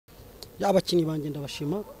y'abakinnyi banjye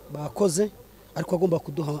ndabashima bakoze ariko agomba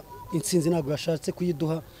kuduha intsinzi ntabwo yashatse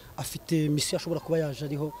kuyiduha afite misi ashobora kuba yaje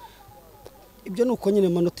ariho ibyo nuko nyine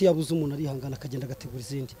manoti yabuze umuntu arihangana akagenda agategura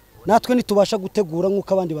izindi natwe nitubasha gutegura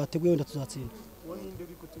nk'uko abandi bateguye wenda tuzatsinda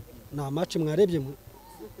nta match mwarebye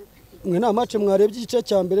mwe nta match mwarebye igice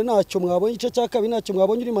cya mbere ntacyo mwabonye igice cya kabiri ntacyo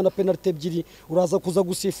mwabonye urimo na penalty ebyiri uraza kuza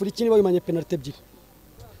gusifura iki niba wimanye penalty ebyiri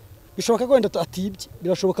bishoboka ko wenda atibye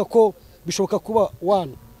bishoboka kuba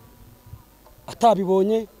one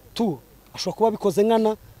atabibonye tu ashobora kuba bikoze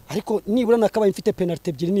nkana ariko nibura nakabaye mfite penalty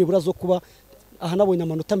ebyiri nibura zo kuba aha nabonye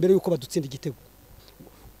amanota mbere yuko badutsinda igitego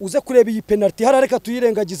uze kureba iyi penalty harareka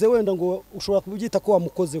tuyirengagize wenda ngo ushobora kubyita ko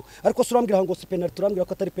wamukozeho ariko surambwira ngo si penalty turambwira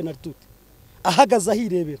ko atari penalty ahagaze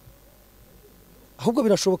ahirebera ahubwo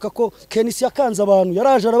birashoboka ko KNC Yakanze abantu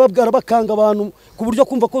yaraje arababwira bakanga abantu ku buryo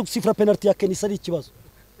kumva ko sifra penalty ya KNC ari ikibazo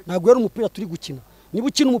ntabwo yari umupira turi gukina niba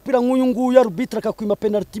ukina umupira nk'uyu nguyu arbitre akakwima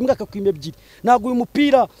penalty imwe akakwima ebyiri ntabwo uyu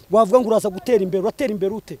mupira wavuga ngo uraza gutera imbere uratera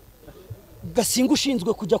imbere ute gasinga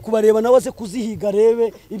ushinzwe kujya kubareba nawe aze kuzihiga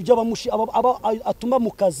rebe ibyo atuma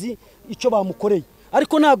mu kazi icyo bamukoreye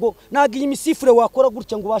ariko ntago iyi misifure wakora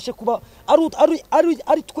gutya ngo ubashe kuba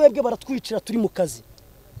ari twebwe baratwicira turi mu kazi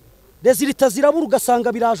resulta zirabura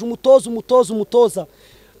ugasanga biraje umutoza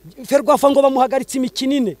ferwafa ngo bamuhagaritse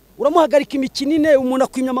imikinine uramuhagarika imikinine umuntu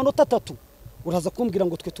akwimya amanota 3 uraza kumbwira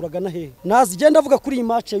ngo twe turagana hehe nazigenda avuga kuri iyi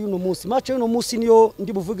match y'uno munsi niyo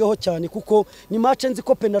ndi buvugeho cyane kuko ni match nzi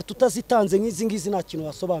ko penalty tutazitanze nk'izi nta kintu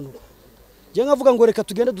yasobanura je ngavuga ngo reka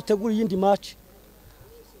tugende dutegura yindi match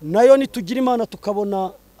nayo nitugira imana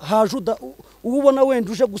tukabona hajuda ubona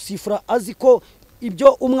wenda uje gusifura azi ko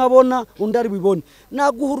ibyo umwe abona undi ari bibone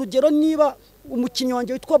naguha urugero niba umukinyi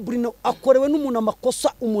wanjye witwa Bruno akorewe n'umuntu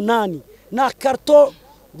amakosa 8 na carton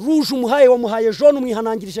rouge wamuhaye jaune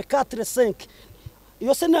umwihanangirije 4-5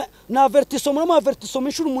 iyo se na avertissement mu avertissement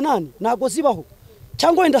inshuro 8 nago zibaho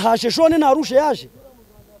cyangwa wenda haje jaune na rouge yaje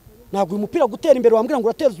nago umupira gutera imbere wambwira ngo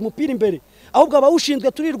urateza umupira imbere ahubwo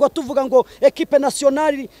abawushinzwe turirwa tuvuga ngo equipe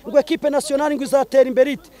nationale ngo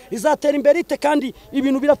izatera imbere kandi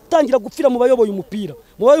ibintu biratangira gupfira mu bayoboye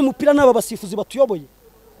umupira n'aba basifuzi batuyoboye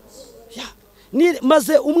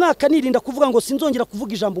maze umwaka nirinda kuvuga ngo sinzongera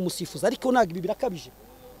kuvuga ijambo umusifuzi ariko naga ibi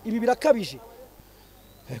birakabije.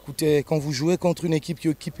 Écoutez, quand vous jouez contre une équipe qui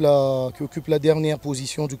occupe la dernière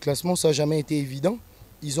position du classement, ça n'a jamais été évident.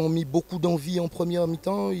 Ils ont mis beaucoup d'envie en première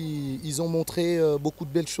mi-temps, ils ont montré beaucoup de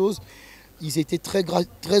belles choses. Ils étaient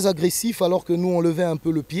très agressifs alors que nous on levait un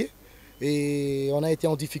peu le pied et on a été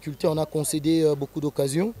en difficulté, on a concédé beaucoup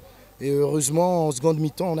d'occasions. Et heureusement en seconde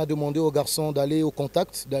mi-temps on a demandé aux garçons d'aller au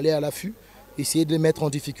contact, d'aller à l'affût, essayer de les mettre en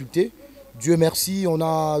difficulté. Dieu merci, on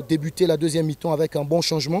a débuté la deuxième mi-temps avec un bon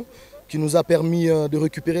changement qui nous a permis de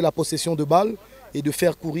récupérer la possession de balle et de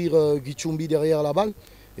faire courir Gicumbi derrière la balle.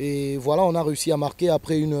 Et voilà, on a réussi à marquer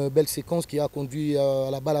après une belle séquence qui a conduit à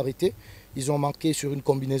la balle arrêtée. Ils ont marqué sur une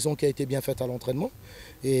combinaison qui a été bien faite à l'entraînement.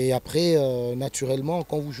 Et après, naturellement,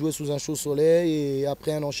 quand vous jouez sous un chaud soleil et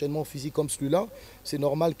après un enchaînement physique comme celui-là, c'est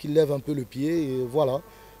normal qu'ils lèvent un peu le pied. Et voilà,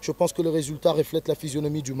 je pense que le résultat reflète la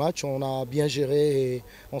physionomie du match. On a bien géré et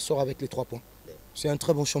on sort avec les 3 points. C'est un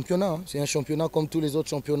très bon championnat. C'est un championnat comme tous les autres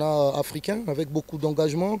championnats africains, avec beaucoup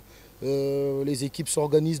d'engagement. Les équipes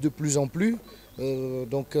s'organisent de plus en plus.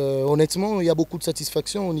 Donc honnêtement, il y a beaucoup de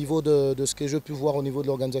satisfaction au niveau de ce que je peux voir au niveau de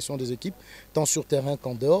l'organisation des équipes, tant sur terrain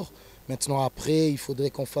qu'en dehors. Maintenant après, il faudrait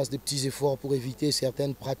qu'on fasse des petits efforts pour éviter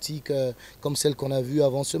certaines pratiques comme celles qu'on a vues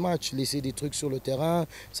avant ce match. Laisser des trucs sur le terrain,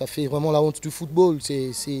 ça fait vraiment la honte du football.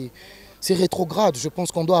 C'est rétrograde. Je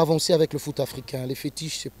pense qu'on doit avancer avec le foot africain. Les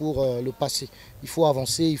fétiches, c'est pour le passé. Il faut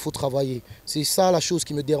avancer, il faut travailler. C'est ça la chose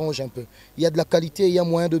qui me dérange un peu. Il y a de la qualité, il y a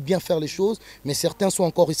moyen de bien faire les choses, mais certains sont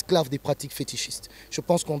encore esclaves des pratiques fétichistes. Je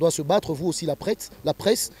pense qu'on doit se battre, vous aussi la presse,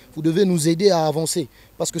 vous devez nous aider à avancer.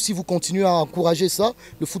 Parce que si vous continuez à encourager ça,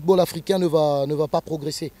 le football africain ne va pas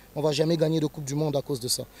progresser. On ne va jamais gagner de Coupe du Monde à cause de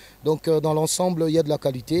ça. Donc dans l'ensemble, il y a de la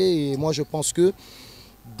qualité et moi je pense que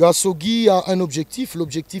Gasogi a un objectif,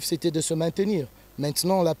 l'objectif c'était de se maintenir.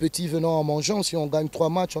 Maintenant, l'appétit venant en mangeant, si on gagne 3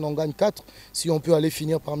 matchs, on en gagne 4. Si on peut aller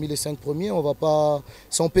finir parmi les 5 premiers, on ne va pas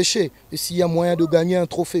s'empêcher. Et s'il y a moyen de gagner un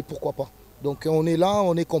trophée, pourquoi pas. Donc on est là,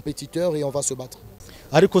 on est compétiteur et on va se battre.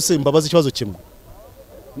 Ariko se mbabaza ikibazo kimwe.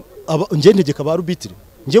 Nje ntegeka ba arbitre.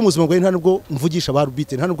 Nje muzima ngo nta nubwo mvugisha ba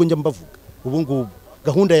arbitre, nta nubwo njya mbavuga. Ubu ngubu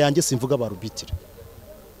gahunda yanjye simvuga ba arbitre.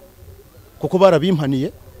 Kuko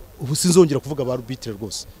babimpaniye ubu sinzongera kuvuga ba arbitre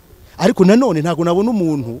rwose. Ariko nanone ntago nabona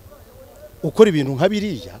umuntu ukora ibintu nka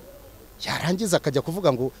biriya yarangiza akajya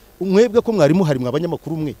kuvuga ngo umwebwe ko mwari muhari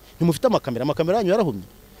mwabanyamakuru umwe ntimufite amakamera yanyu yarahumye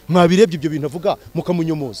mwabirebye ibyo bintu avuga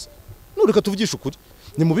mukamunyomoza. Nureka tuvugisha ukuri.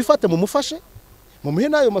 Ni mubifate mu mufashe mumuhe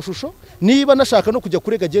nayo mashusho niba nashaka no kujya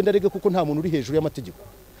kurega agende arege kuko nta muntu uri hejuru y'amategeko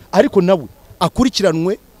ariko nawe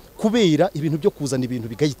akurikiranwe kubera ibintu byo kuzana ibintu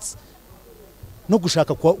bigayitse no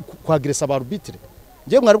gushaka kwagresa ba arbitre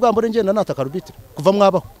ngiye mwari bwambone ngenda nataka arbitre kuva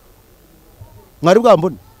mwabaho mwari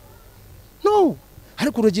bwambone no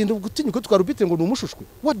ariko urugendo gutinyuka twa arbitre ngo numushushwe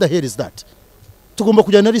what the hell is that tugomba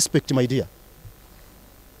kujyana respect my dear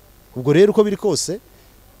ubwo rero uko biri kose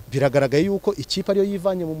biragaragaye yuko ikipe ariyo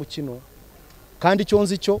yivanye mu mukino kandi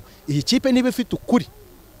cyonzi cyo iyi kipe niba ifite ukuri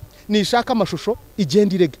nishaka amashusho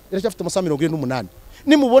igenda irega iracyafite amasaha 48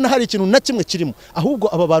 nimubona hari ikintu na kimwe kirimo ahubwo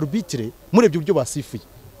aba ba arbitre murebye ibyo basifuye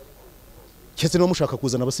cyese no mushaka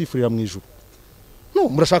kuzana abasifurira mu ijuru no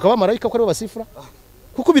murashaka abamarayika ko ari basifura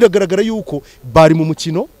kuko biragaragara yuko bari mu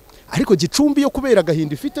mukino ariko Gicumbi yo kubera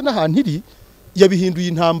gahinda ifite n'ahantu iri yabihinduye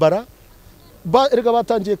intambara erega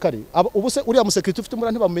batangiye kare ubuse uriya musekirite ufite muri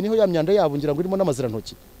ntibamenyeho ya myanda yabo ngira ngo irimo n'amazira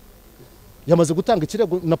ntoki yamaze gutanga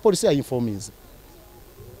ikirego na polisi ya informize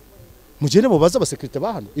mugende mubaza abasekirite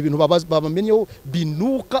bahano ibintu babamenyeho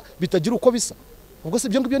binuka bitagira uko bisa ubwo se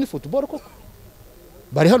byo ngibyo ni football koko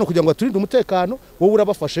bari hano kugira ngo aturinde umutekano wowe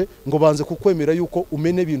urabafashe ngo banze kukwemera yuko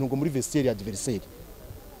umene ibintu ngo muri vestiaire ya adversaire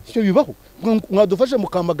cyo bibaho mwadufashe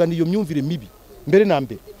mukamagana iyo myumvire mibi mbere na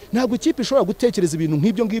mbere ntabwo ikipe ishobora gutekereza ibintu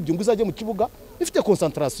nk'ibyo ngibyo ngo izajye mu kibuga ifite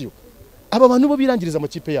concentration aba bantu bo birangiriza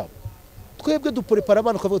amakipe yabo twebwe duporepara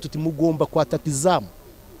abantu kavuga tuti mugomba kwataka izamu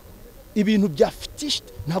ibintu bya fitish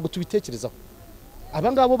ntabwo tubitekerezaho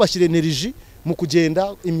abangabo bashyira energy mu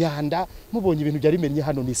kugenda imyanda mubonye ibintu byari menye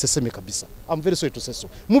hano ni seseme kabisa I'm very sorry to say so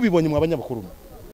mubibonye mwabanyamakuru